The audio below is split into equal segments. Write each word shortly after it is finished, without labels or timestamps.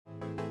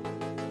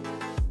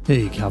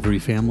Hey Calvary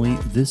family,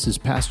 this is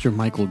Pastor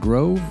Michael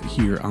Grove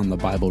here on the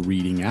Bible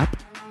Reading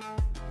app.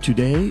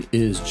 Today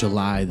is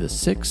July the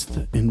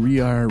 6th, and we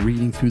are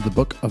reading through the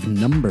book of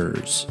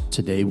Numbers.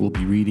 Today we'll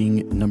be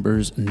reading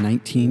Numbers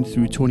 19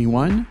 through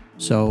 21,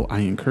 so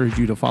I encourage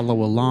you to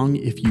follow along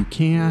if you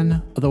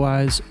can.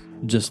 Otherwise,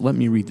 just let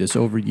me read this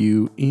over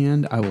you,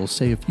 and I will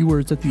say a few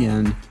words at the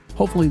end.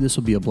 Hopefully this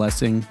will be a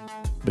blessing.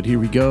 But here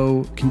we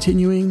go,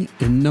 continuing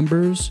in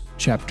Numbers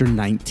chapter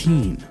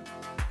 19.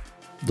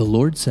 The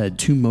Lord said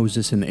to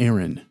Moses and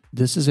Aaron,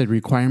 "This is a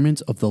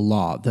requirement of the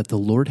law that the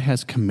Lord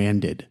has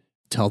commanded.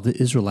 Tell the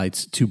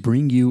Israelites to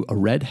bring you a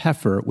red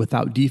heifer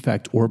without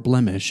defect or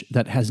blemish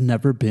that has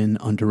never been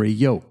under a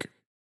yoke.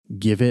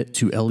 Give it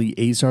to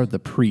Eleazar the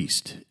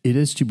priest. It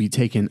is to be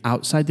taken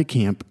outside the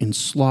camp and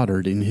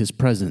slaughtered in his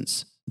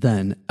presence.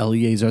 Then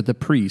Eleazar the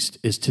priest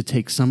is to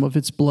take some of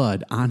its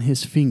blood on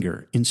his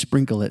finger and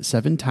sprinkle it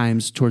 7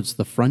 times towards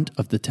the front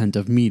of the tent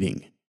of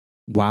meeting.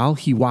 While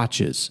he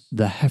watches,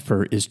 the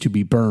heifer is to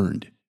be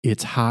burned,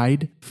 its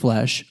hide,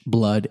 flesh,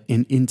 blood,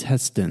 and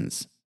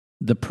intestines.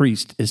 The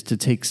priest is to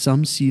take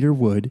some cedar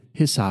wood,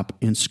 hyssop,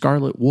 and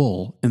scarlet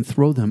wool and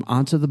throw them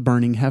onto the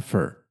burning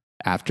heifer.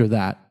 After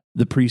that,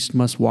 the priest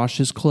must wash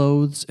his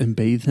clothes and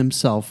bathe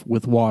himself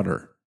with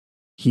water.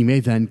 He may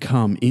then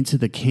come into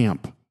the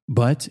camp,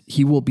 but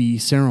he will be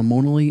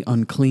ceremonially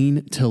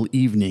unclean till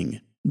evening.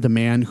 The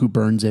man who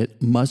burns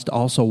it must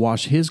also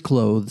wash his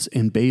clothes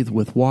and bathe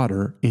with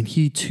water, and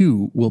he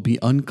too will be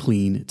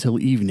unclean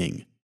till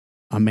evening.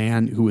 A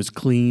man who is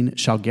clean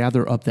shall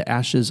gather up the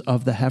ashes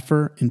of the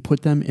heifer and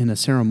put them in a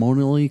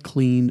ceremonially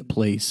clean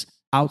place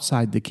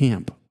outside the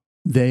camp.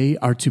 They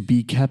are to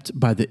be kept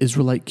by the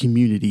Israelite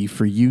community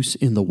for use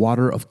in the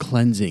water of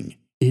cleansing.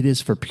 It is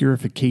for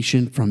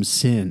purification from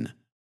sin.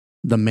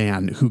 The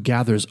man who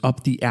gathers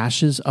up the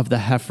ashes of the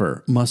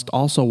heifer must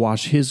also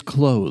wash his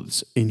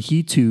clothes, and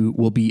he too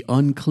will be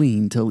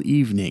unclean till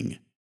evening.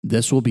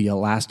 This will be a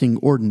lasting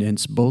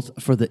ordinance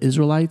both for the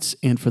Israelites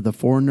and for the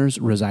foreigners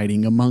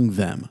residing among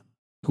them.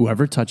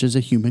 Whoever touches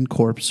a human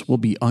corpse will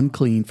be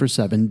unclean for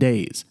 7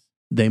 days.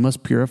 They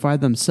must purify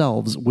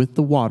themselves with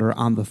the water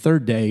on the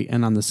 3rd day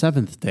and on the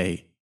 7th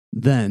day.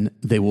 Then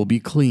they will be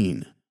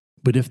clean.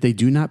 But if they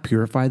do not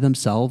purify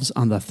themselves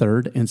on the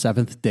 3rd and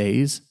 7th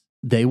days,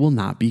 they will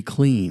not be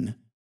clean.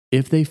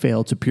 If they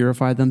fail to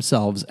purify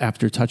themselves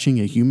after touching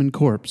a human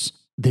corpse,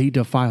 they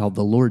defile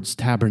the Lord's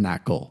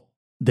tabernacle.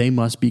 They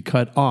must be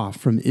cut off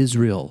from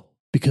Israel.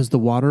 Because the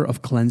water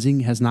of cleansing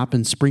has not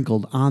been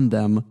sprinkled on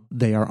them,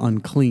 they are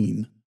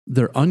unclean.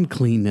 Their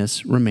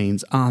uncleanness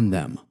remains on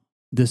them.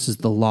 This is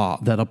the law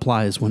that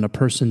applies when a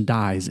person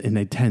dies in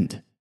a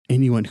tent.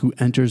 Anyone who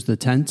enters the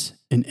tent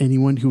and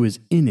anyone who is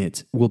in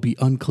it will be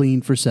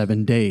unclean for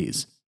 7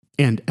 days.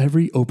 And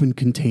every open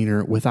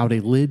container without a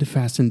lid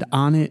fastened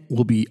on it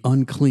will be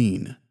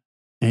unclean.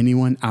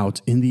 Anyone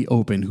out in the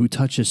open who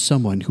touches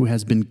someone who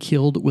has been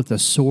killed with a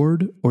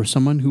sword, or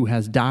someone who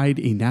has died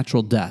a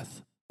natural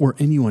death, or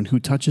anyone who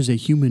touches a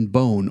human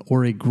bone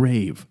or a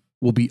grave,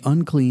 will be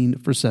unclean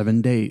for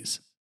 7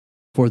 days.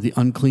 For the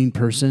unclean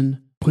person,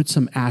 put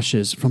some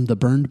ashes from the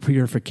burned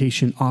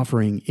purification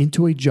offering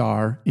into a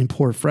jar and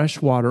pour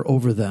fresh water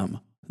over them.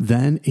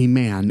 Then a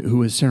man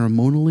who is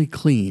ceremonially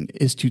clean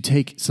is to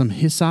take some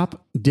hyssop,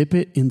 dip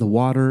it in the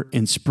water,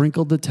 and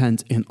sprinkle the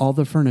tent and all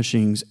the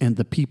furnishings and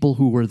the people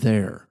who were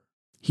there.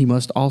 He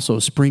must also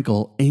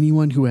sprinkle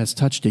anyone who has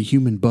touched a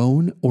human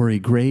bone or a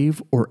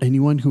grave, or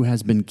anyone who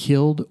has been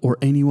killed, or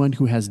anyone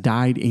who has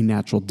died a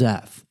natural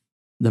death.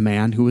 The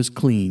man who is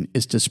clean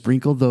is to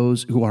sprinkle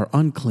those who are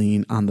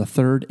unclean on the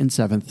 3rd and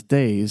 7th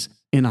days,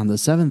 and on the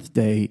 7th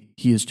day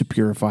he is to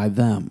purify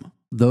them.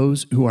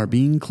 Those who are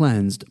being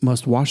cleansed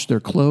must wash their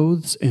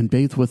clothes and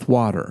bathe with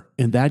water,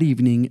 and that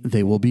evening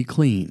they will be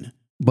clean.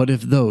 But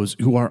if those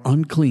who are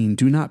unclean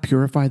do not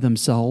purify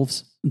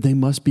themselves, they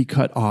must be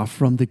cut off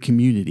from the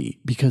community,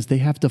 because they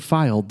have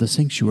defiled the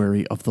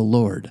sanctuary of the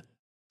Lord.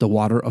 The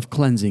water of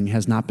cleansing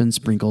has not been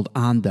sprinkled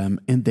on them,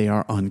 and they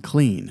are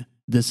unclean.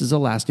 This is a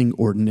lasting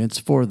ordinance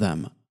for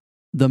them.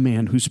 The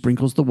man who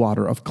sprinkles the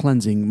water of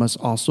cleansing must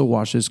also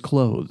wash his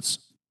clothes.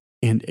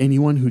 And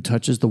anyone who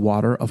touches the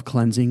water of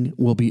cleansing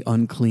will be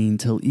unclean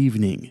till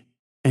evening.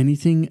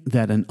 Anything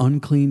that an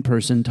unclean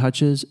person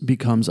touches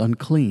becomes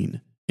unclean,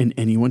 and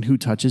anyone who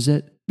touches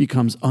it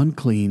becomes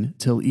unclean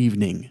till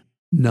evening.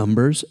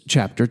 Numbers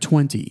chapter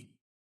 20.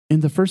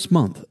 In the 1st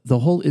month, the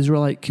whole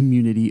Israelite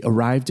community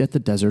arrived at the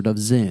desert of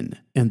Zin,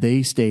 and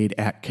they stayed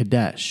at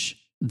Kadesh.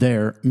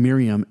 There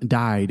Miriam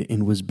died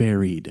and was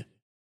buried.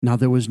 Now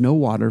there was no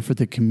water for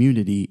the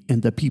community,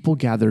 and the people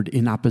gathered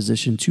in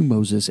opposition to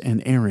Moses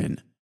and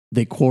Aaron.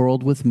 They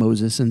quarreled with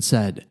Moses and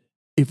said,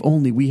 "If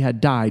only we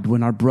had died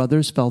when our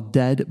brothers fell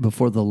dead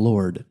before the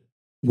Lord.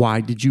 Why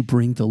did you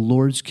bring the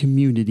Lord's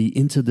community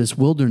into this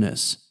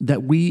wilderness,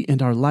 that we and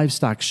our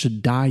livestock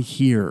should die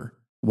here?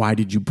 Why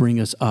did you bring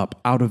us up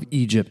out of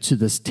Egypt to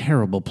this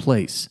terrible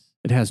place?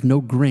 It has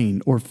no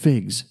grain or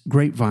figs,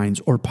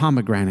 grapevines or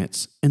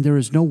pomegranates, and there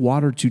is no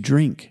water to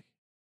drink."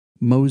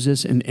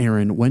 Moses and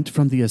Aaron went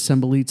from the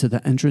assembly to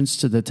the entrance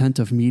to the tent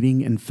of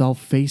meeting and fell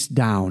face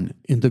down,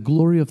 and the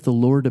glory of the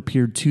Lord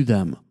appeared to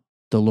them.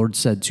 The Lord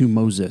said to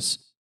Moses,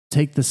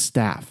 "Take the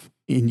staff,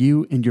 and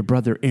you and your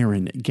brother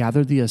Aaron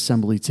gather the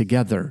assembly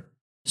together.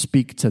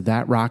 Speak to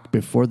that rock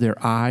before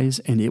their eyes,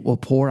 and it will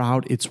pour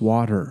out its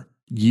water.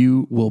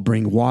 You will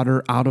bring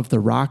water out of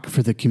the rock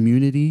for the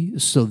community,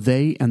 so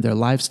they and their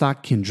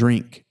livestock can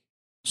drink."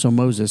 So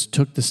Moses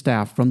took the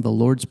staff from the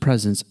Lord's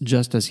presence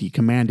just as he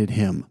commanded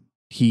him.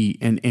 He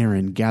and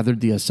Aaron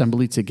gathered the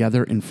assembly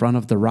together in front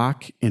of the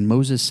rock, and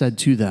Moses said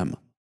to them,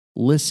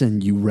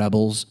 "Listen, you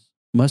rebels,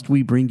 must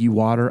we bring you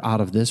water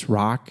out of this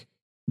rock?"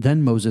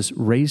 Then Moses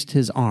raised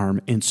his arm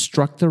and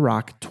struck the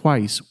rock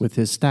twice with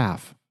his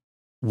staff.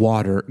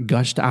 Water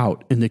gushed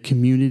out, and the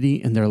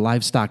community and their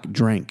livestock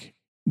drank.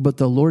 But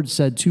the Lord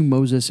said to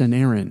Moses and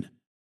Aaron,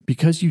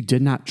 "Because you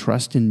did not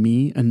trust in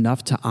me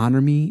enough to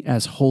honor me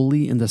as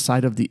holy in the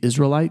sight of the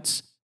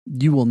Israelites,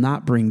 you will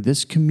not bring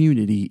this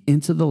community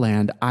into the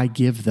land I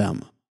give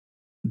them."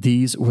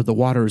 These were the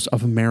waters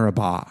of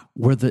Meribah,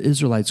 where the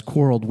Israelites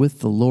quarreled with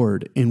the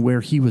Lord, and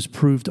where he was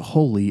proved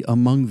holy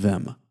among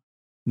them.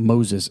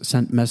 Moses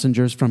sent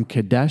messengers from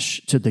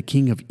Kadesh to the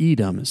king of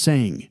Edom,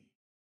 saying,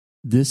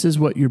 "This is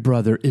what your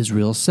brother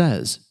Israel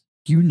says.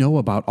 You know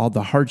about all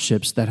the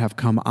hardships that have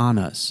come on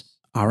us.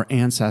 Our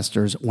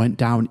ancestors went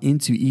down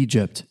into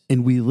Egypt,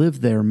 and we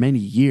lived there many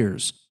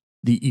years.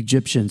 The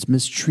Egyptians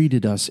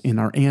mistreated us and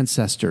our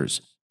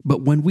ancestors.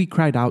 But when we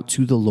cried out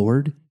to the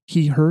Lord,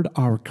 he heard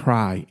our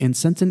cry and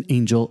sent an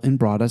angel and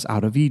brought us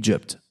out of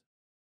Egypt.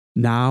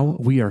 Now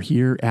we are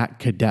here at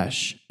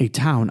Kadesh, a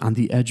town on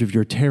the edge of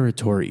your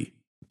territory.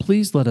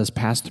 Please let us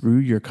pass through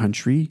your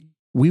country.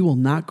 We will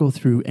not go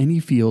through any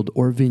field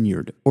or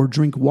vineyard or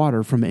drink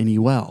water from any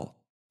well.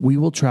 We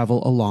will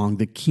travel along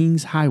the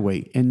king's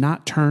highway and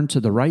not turn to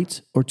the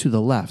right or to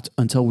the left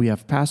until we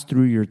have passed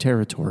through your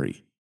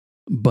territory."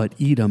 But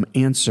Edom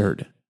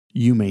answered,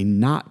 "You may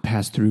not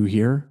pass through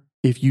here.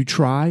 If you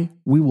try,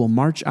 we will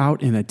march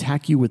out and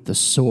attack you with the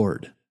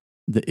sword."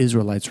 The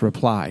Israelites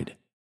replied,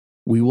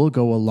 "We will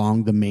go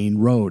along the main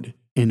road,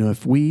 and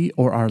if we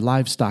or our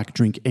livestock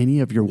drink any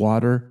of your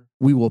water,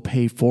 we will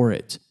pay for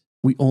it.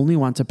 We only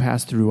want to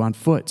pass through on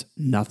foot,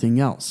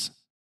 nothing else."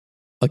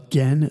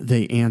 Again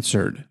they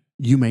answered,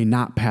 "You may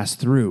not pass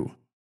through."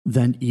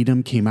 Then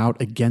Edom came out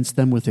against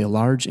them with a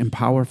large and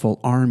powerful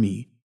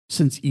army.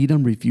 Since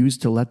Edom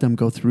refused to let them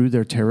go through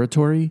their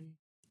territory,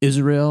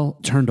 Israel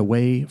turned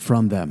away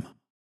from them.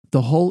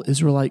 The whole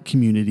Israelite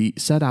community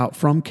set out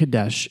from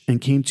Kadesh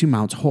and came to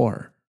Mount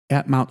Hor.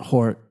 At Mount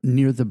Hor,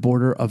 near the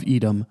border of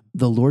Edom,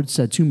 the Lord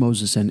said to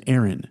Moses and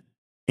Aaron,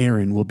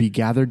 "Aaron will be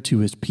gathered to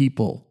his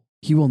people.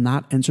 He will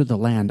not enter the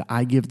land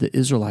I give the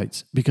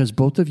Israelites, because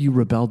both of you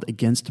rebelled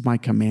against my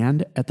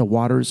command at the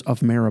waters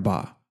of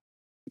Meribah.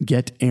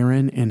 Get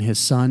Aaron and his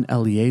son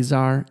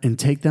Eleazar and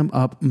take them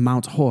up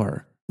Mount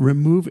Hor.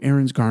 Remove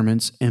Aaron's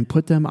garments and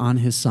put them on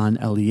his son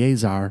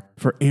Eleazar,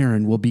 for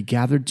Aaron will be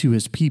gathered to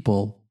his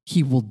people.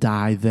 He will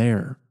die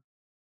there."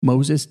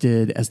 Moses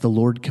did as the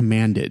Lord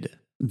commanded.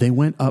 They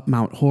went up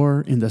Mount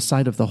Hor in the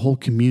sight of the whole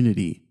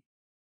community.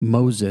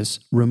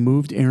 Moses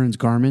removed Aaron's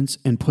garments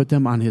and put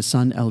them on his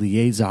son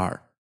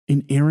Eleazar,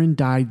 and Aaron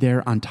died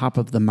there on top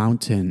of the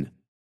mountain.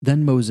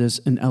 Then Moses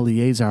and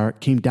Eleazar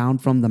came down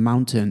from the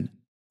mountain,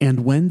 and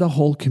when the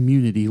whole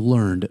community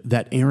learned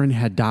that Aaron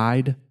had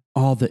died,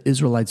 all the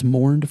Israelites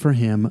mourned for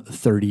him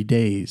 30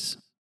 days.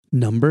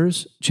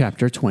 Numbers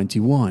chapter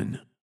 21.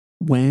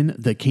 When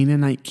the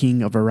Canaanite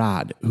king of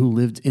Arad, who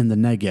lived in the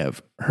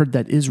Negev, heard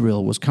that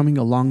Israel was coming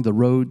along the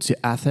road to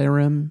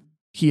Atharim,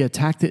 he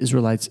attacked the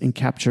Israelites and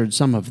captured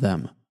some of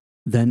them.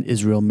 Then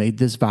Israel made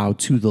this vow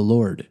to the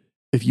Lord: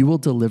 "If you will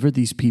deliver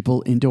these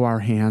people into our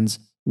hands,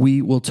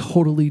 we will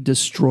totally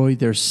destroy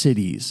their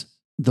cities."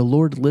 The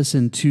Lord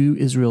listened to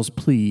Israel's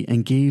plea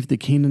and gave the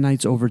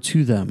Canaanites over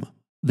to them.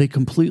 They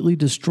completely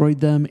destroyed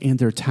them and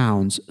their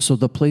towns, so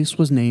the place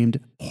was named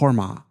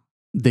Hormah.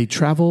 They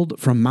traveled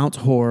from Mount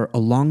Hor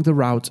along the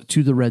route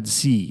to the Red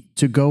Sea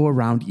to go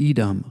around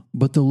Edom,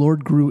 but the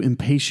Lord grew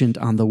impatient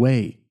on the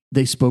way.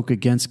 They spoke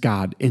against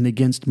God and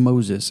against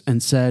Moses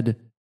and said,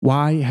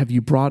 "Why have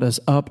you brought us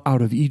up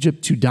out of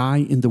Egypt to die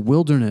in the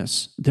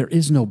wilderness? There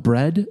is no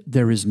bread,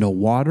 there is no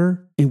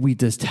water, and we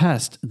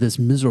detest this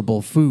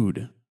miserable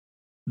food."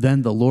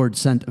 Then the Lord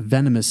sent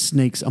venomous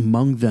snakes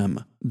among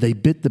them. They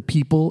bit the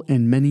people,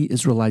 and many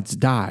Israelites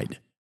died.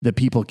 The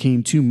people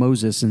came to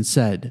Moses and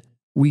said,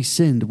 "We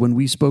sinned when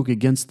we spoke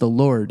against the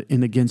Lord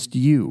and against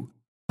you.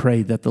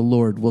 Pray that the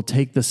Lord will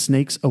take the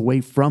snakes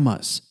away from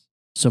us."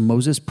 So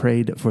Moses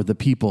prayed for the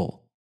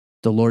people.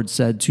 The Lord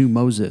said to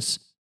Moses,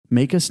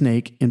 "Make a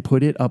snake and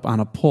put it up on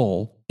a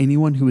pole.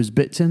 Anyone who is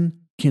bitten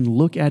can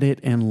look at it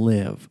and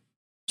live."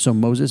 So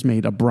Moses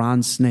made a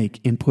bronze snake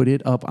and put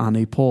it up on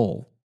a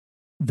pole.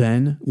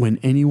 Then, when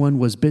anyone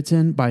was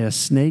bitten by a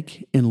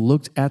snake and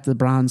looked at the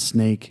bronze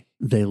snake,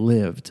 they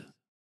lived.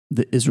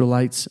 The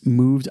Israelites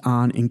moved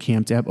on and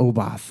camped at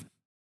Oboth.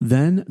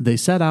 Then they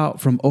set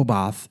out from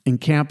Oboth and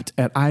camped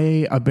at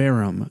Iye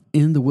Abarim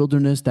in the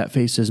wilderness that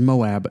faces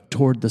Moab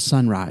toward the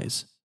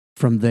sunrise.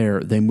 From there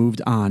they moved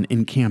on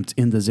and camped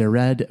in the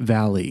Zered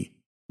Valley.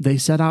 They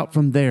set out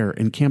from there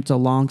and camped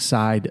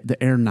alongside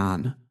the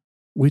Arnon,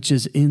 which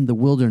is in the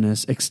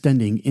wilderness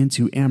extending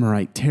into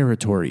Amorite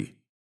territory.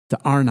 The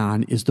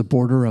Arnon is the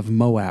border of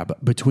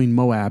Moab, between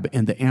Moab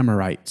and the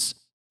Amorites.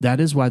 That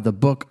is why the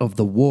book of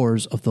the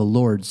wars of the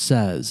Lord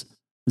says,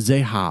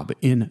 Zahab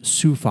in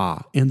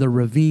Suphah, and the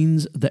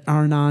ravines, the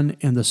Arnon,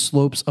 and the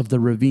slopes of the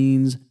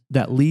ravines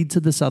that lead to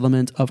the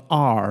settlement of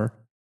Ar,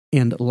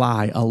 and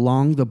lie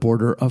along the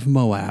border of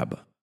Moab.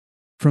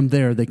 From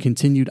there they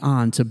continued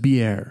on to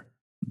Beer,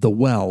 the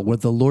well where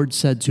the Lord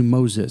said to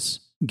Moses,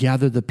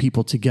 Gather the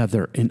people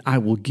together, and I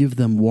will give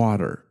them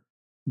water.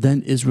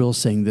 Then Israel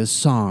sang this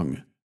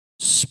song,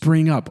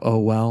 Spring up, O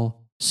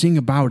well, sing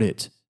about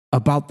it,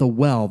 about the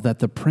well that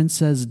the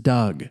princes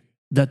dug,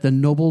 that the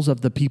nobles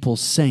of the people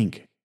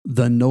sank,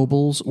 the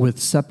nobles with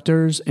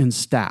scepters and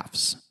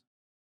staffs.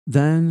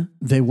 Then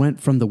they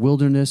went from the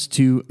wilderness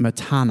to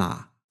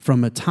Mattanah,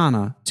 from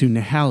Mattanah to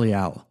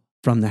Nahaliel,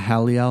 from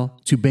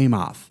Nahaliel to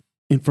Bamoth,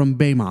 and from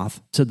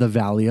Bamoth to the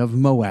valley of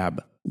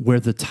Moab, where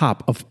the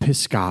top of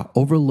Pisgah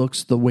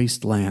overlooks the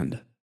wasteland.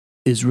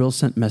 Israel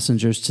sent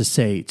messengers to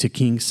say to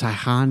King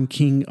Sihon,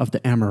 king of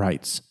the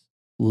Amorites,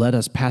 Let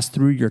us pass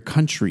through your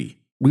country.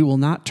 We will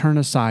not turn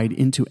aside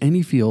into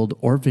any field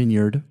or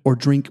vineyard or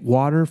drink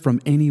water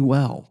from any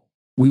well.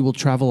 We will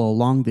travel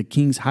along the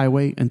king's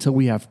highway until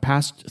we have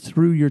passed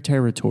through your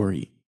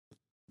territory.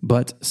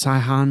 But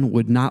Sihon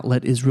would not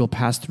let Israel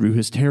pass through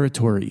his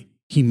territory.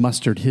 He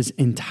mustered his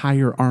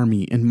entire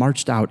army and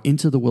marched out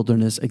into the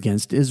wilderness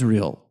against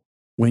Israel.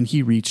 When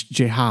he reached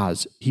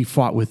Jahaz, he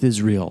fought with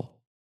Israel.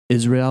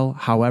 Israel,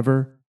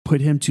 however,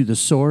 put him to the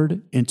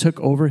sword and took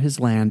over his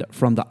land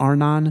from the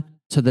Arnon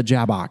to the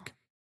Jabbok,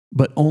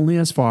 but only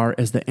as far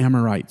as the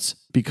Amorites,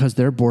 because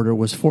their border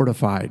was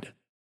fortified.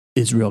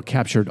 Israel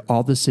captured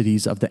all the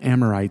cities of the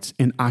Amorites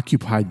and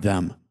occupied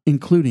them,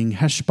 including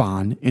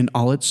Heshbon and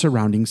all its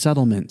surrounding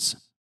settlements.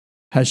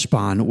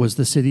 Heshbon was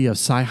the city of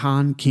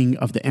Sihon, king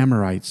of the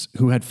Amorites,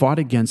 who had fought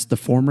against the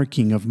former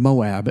king of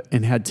Moab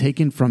and had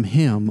taken from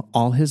him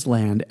all his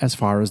land as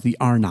far as the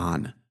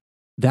Arnon.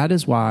 That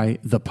is why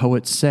the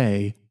poets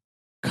say,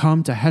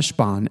 Come to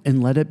Heshbon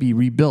and let it be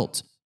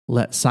rebuilt.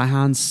 Let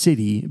Sihon's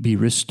city be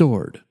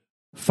restored.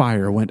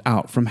 Fire went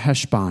out from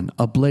Heshbon,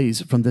 a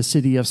blaze from the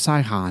city of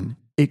Sihon.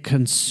 It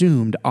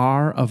consumed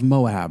Ar of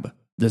Moab,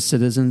 the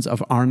citizens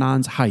of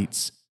Arnon's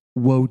heights.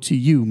 Woe to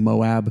you,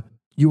 Moab!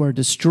 You are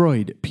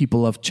destroyed,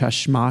 people of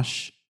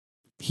Cheshmash.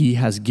 He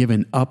has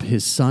given up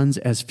his sons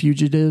as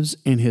fugitives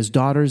and his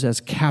daughters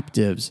as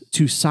captives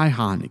to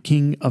Sihon,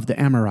 king of the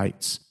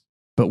Amorites.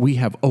 But we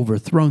have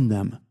overthrown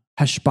them.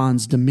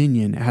 Heshbon's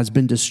dominion has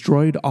been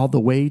destroyed all the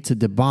way to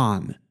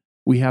Dibon.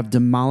 We have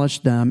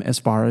demolished them as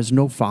far as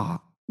Nophah,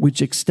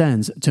 which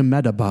extends to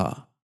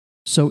Medeba.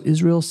 So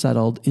Israel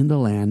settled in the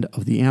land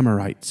of the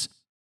Amorites.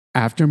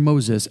 After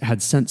Moses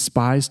had sent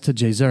spies to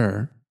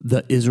Jazer,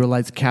 the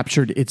Israelites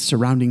captured its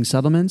surrounding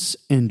settlements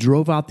and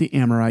drove out the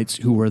Amorites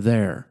who were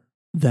there.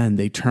 Then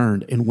they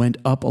turned and went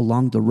up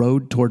along the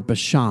road toward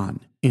Bashan,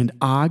 and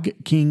Og,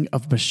 king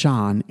of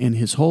Bashan, and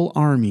his whole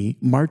army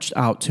marched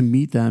out to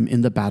meet them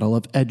in the battle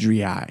of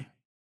Edrei.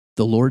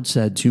 The Lord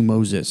said to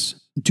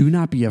Moses, Do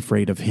not be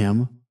afraid of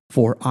him,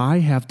 for I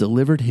have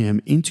delivered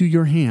him into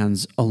your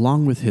hands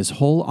along with his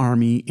whole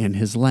army and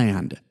his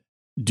land.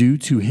 Do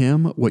to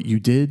him what you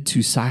did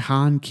to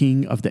Sihon,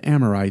 king of the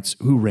Amorites,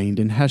 who reigned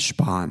in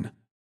Heshbon.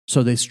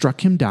 So they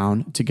struck him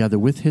down together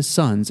with his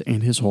sons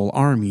and his whole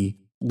army,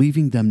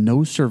 leaving them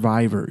no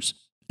survivors,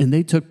 and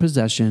they took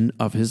possession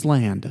of his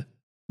land.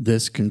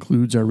 This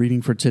concludes our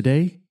reading for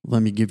today.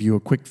 Let me give you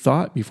a quick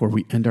thought before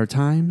we end our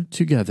time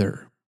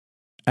together.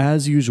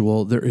 As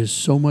usual, there is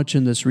so much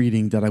in this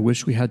reading that I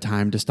wish we had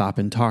time to stop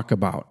and talk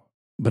about,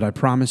 but I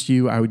promised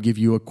you I would give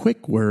you a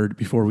quick word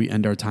before we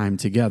end our time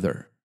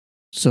together.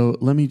 So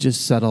let me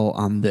just settle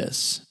on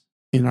this.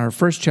 In our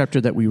first chapter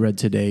that we read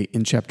today,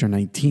 in chapter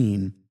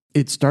 19,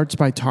 it starts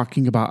by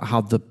talking about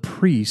how the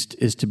priest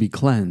is to be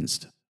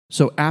cleansed.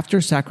 So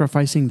after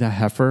sacrificing the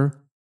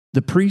heifer,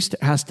 the priest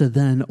has to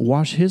then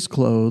wash his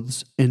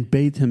clothes and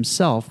bathe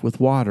himself with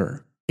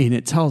water. And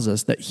it tells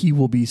us that he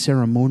will be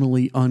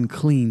ceremonially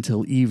unclean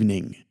till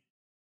evening.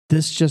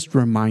 This just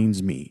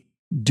reminds me,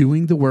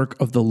 doing the work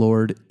of the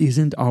Lord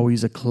isn't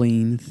always a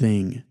clean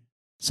thing.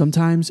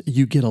 Sometimes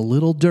you get a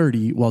little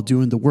dirty while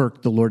doing the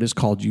work the Lord has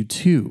called you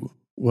to.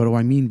 What do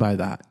I mean by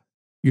that?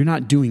 You're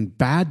not doing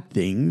bad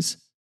things,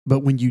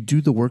 but when you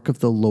do the work of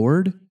the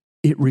Lord,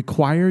 it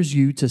requires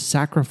you to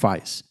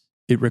sacrifice.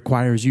 It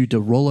requires you to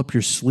roll up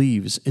your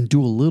sleeves and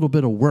do a little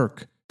bit of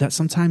work that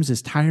sometimes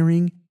is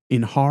tiring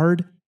and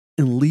hard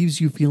and leaves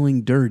you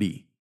feeling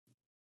dirty.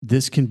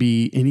 This can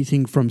be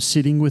anything from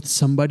sitting with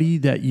somebody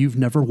that you've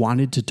never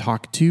wanted to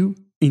talk to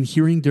and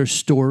hearing their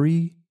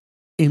story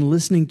and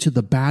listening to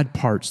the bad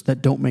parts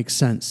that don't make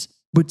sense,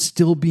 but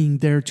still being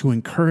there to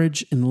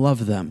encourage and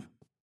love them.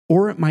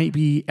 Or it might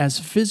be as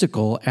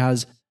physical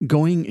as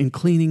going and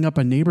cleaning up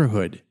a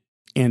neighborhood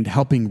and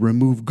helping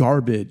remove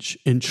garbage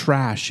and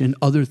trash and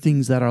other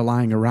things that are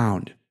lying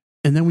around.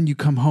 And then when you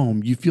come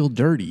home, you feel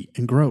dirty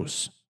and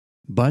gross.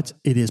 But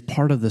it is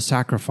part of the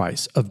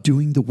sacrifice of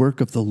doing the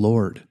work of the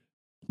Lord.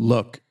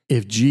 Look,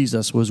 if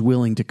Jesus was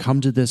willing to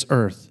come to this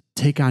earth,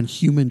 take on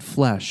human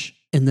flesh,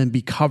 and then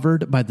be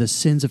covered by the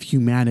sins of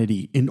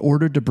humanity in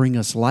order to bring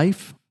us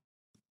life,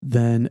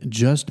 then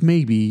just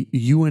maybe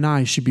you and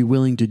I should be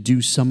willing to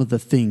do some of the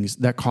things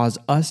that cause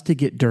us to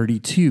get dirty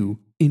too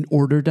in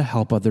order to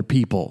help other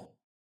people.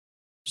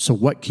 So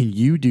what can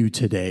you do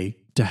today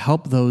to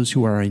help those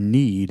who are in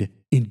need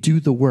and do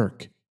the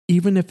work,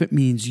 even if it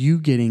means you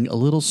getting a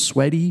little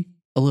sweaty,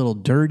 a little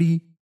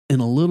dirty, and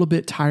a little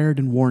bit tired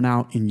and worn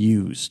out and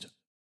used?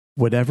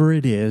 Whatever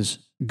it is,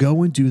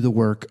 go and do the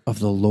work of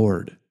the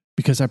Lord,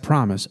 because I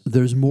promise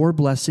there's more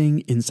blessing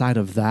inside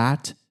of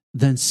that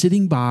than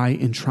sitting by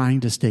and trying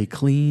to stay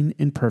clean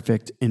and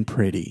perfect and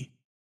pretty.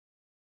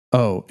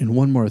 Oh, and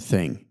one more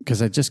thing,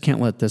 because I just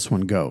can't let this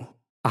one go.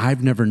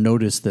 I've never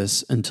noticed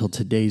this until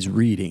today's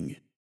reading.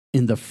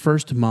 In the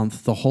first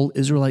month, the whole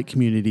Israelite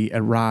community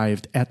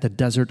arrived at the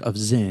desert of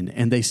Zin,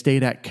 and they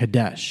stayed at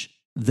Kadesh.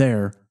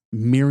 There,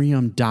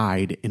 Miriam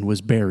died and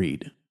was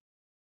buried.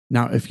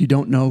 Now, if you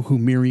don't know who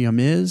Miriam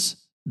is,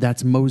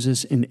 that's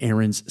Moses and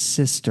Aaron's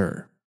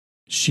sister.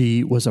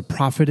 She was a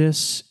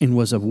prophetess and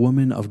was a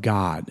woman of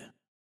God.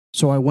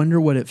 So I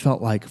wonder what it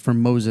felt like for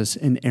Moses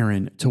and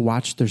Aaron to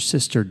watch their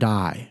sister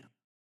die.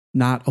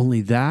 Not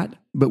only that,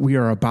 but we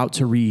are about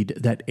to read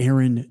that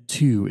Aaron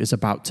too is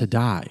about to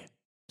die.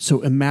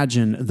 So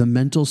imagine the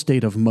mental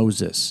state of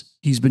Moses.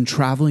 He's been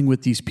traveling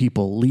with these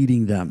people,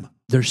 leading them.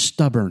 They're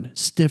stubborn,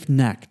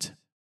 stiff-necked.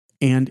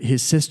 And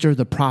his sister,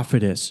 the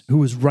prophetess, who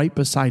was right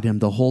beside him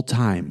the whole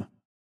time,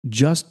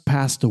 just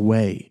passed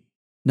away.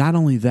 Not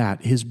only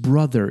that, his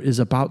brother is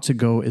about to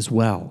go as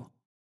well.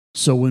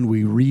 So when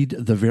we read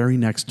the very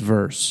next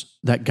verse,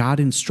 that God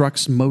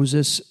instructs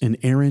Moses and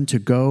Aaron to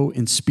go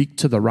and speak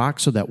to the rock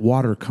so that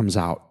water comes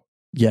out.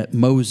 Yet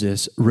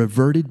Moses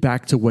reverted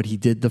back to what he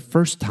did the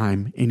first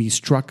time and he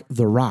struck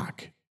the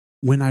rock.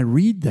 When I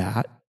read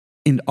that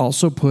and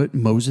also put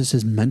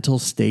Moses' mental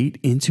state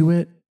into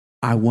it,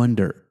 I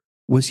wonder,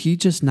 was he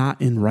just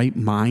not in right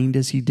mind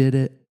as he did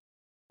it?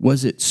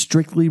 Was it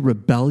strictly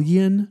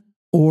rebellion?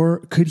 Or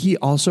could he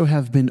also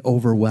have been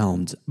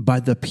overwhelmed by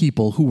the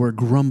people who were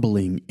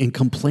grumbling and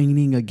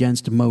complaining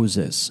against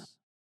Moses?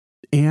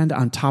 And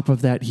on top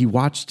of that, he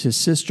watched his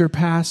sister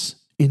pass,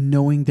 in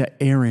knowing that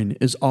Aaron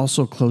is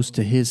also close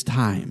to his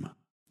time.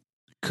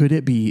 Could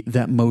it be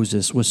that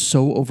Moses was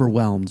so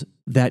overwhelmed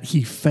that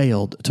he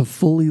failed to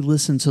fully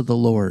listen to the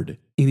Lord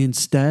and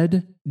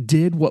instead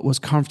did what was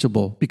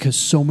comfortable because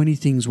so many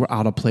things were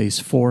out of place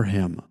for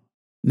him?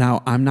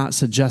 Now, I'm not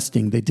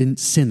suggesting they didn't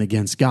sin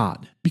against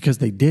God, because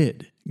they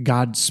did.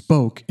 God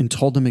spoke and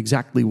told them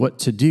exactly what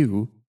to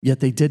do, yet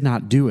they did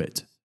not do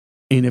it.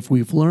 And if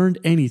we've learned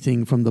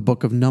anything from the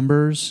book of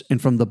Numbers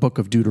and from the book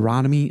of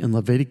Deuteronomy and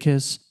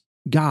Leviticus,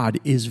 God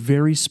is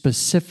very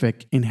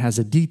specific and has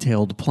a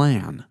detailed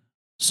plan.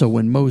 So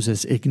when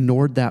Moses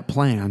ignored that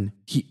plan,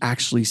 he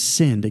actually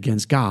sinned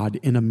against God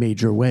in a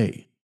major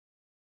way.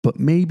 But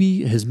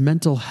maybe his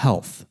mental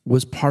health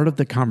was part of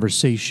the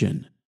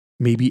conversation.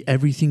 Maybe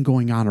everything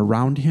going on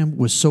around him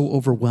was so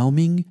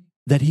overwhelming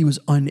that he was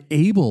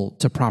unable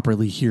to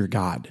properly hear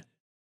God.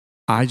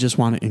 I just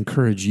want to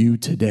encourage you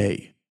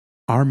today.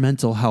 Our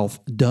mental health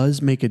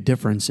does make a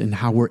difference in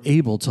how we're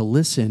able to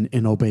listen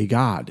and obey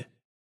God.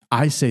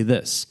 I say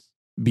this,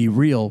 be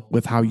real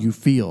with how you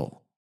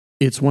feel.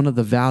 It's one of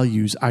the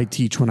values I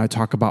teach when I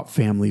talk about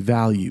family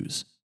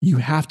values. You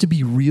have to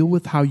be real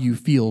with how you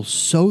feel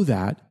so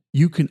that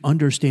you can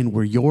understand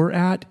where you're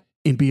at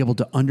and be able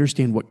to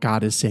understand what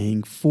God is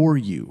saying for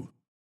you.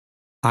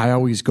 I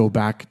always go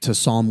back to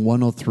Psalm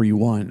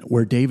 103:1,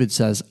 where David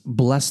says,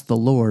 "Bless the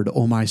Lord,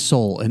 O my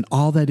soul, and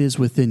all that is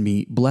within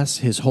me, bless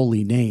his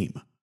holy name."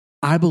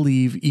 I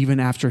believe even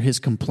after his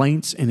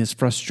complaints and his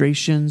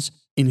frustrations,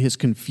 in his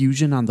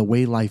confusion on the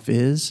way life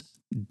is,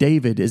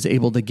 David is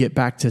able to get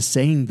back to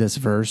saying this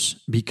verse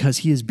because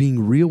he is being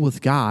real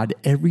with God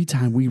every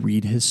time we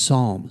read his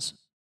Psalms.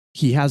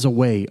 He has a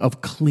way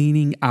of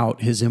cleaning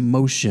out his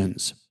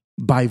emotions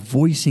by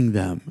voicing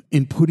them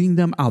and putting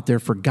them out there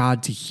for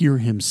God to hear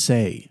him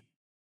say.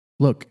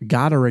 Look,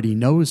 God already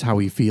knows how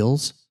he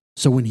feels,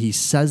 so when he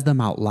says them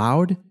out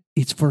loud,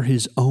 it's for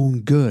his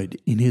own good,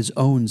 in his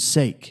own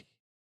sake.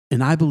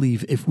 And I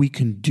believe if we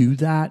can do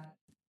that,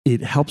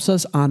 it helps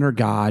us honor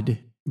God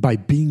by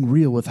being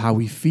real with how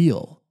we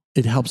feel.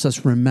 It helps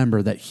us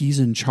remember that he's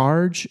in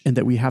charge and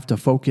that we have to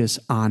focus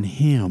on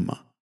him.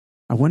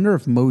 I wonder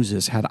if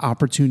Moses had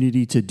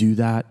opportunity to do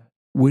that,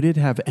 would it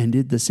have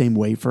ended the same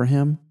way for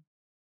him?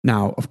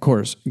 Now, of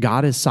course,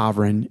 God is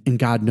sovereign and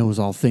God knows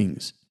all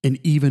things. And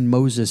even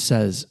Moses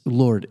says,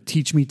 "Lord,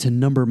 teach me to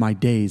number my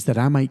days that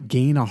I might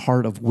gain a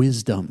heart of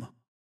wisdom."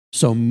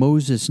 So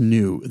Moses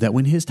knew that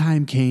when his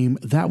time came,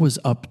 that was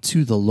up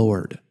to the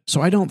Lord. So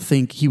I don't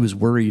think he was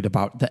worried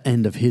about the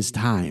end of his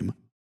time.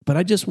 But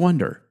I just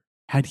wonder,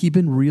 had he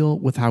been real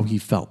with how he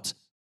felt?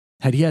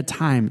 Had he had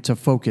time to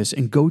focus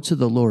and go to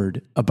the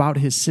Lord about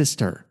his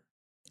sister?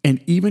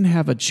 and even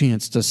have a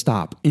chance to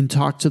stop and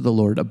talk to the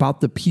Lord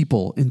about the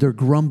people and their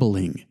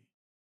grumbling,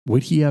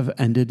 would he have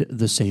ended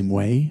the same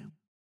way?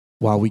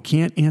 While we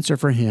can't answer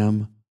for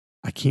him,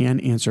 I can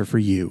answer for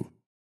you.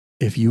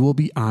 If you will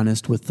be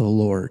honest with the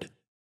Lord,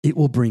 it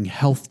will bring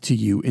health to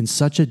you in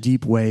such a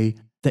deep way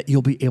that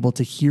you'll be able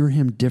to hear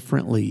him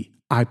differently.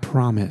 I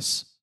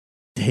promise.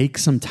 Take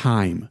some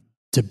time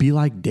to be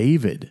like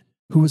David,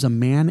 who was a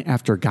man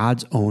after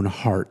God's own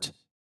heart.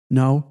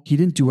 No, he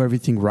didn't do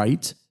everything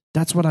right.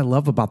 That's what I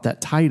love about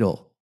that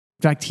title.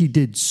 In fact, he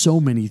did so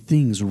many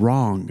things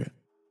wrong.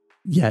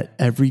 Yet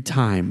every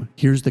time,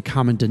 here's the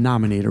common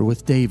denominator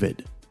with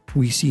David.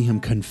 We see him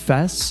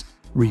confess,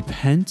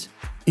 repent,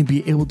 and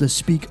be able to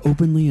speak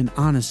openly and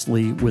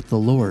honestly with the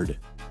Lord.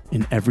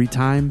 And every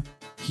time,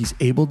 he's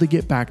able to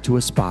get back to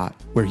a spot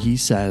where he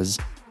says,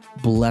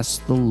 "Bless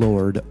the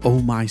Lord,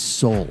 O my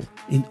soul,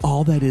 and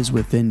all that is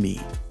within me.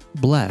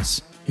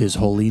 Bless his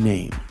holy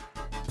name."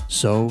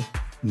 So,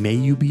 may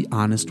you be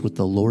honest with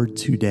the Lord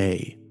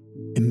today,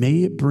 and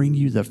may it bring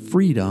you the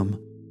freedom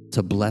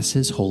to bless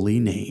his holy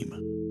name.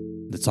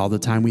 That's all the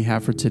time we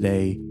have for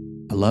today.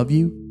 I love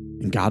you,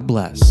 and God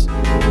bless.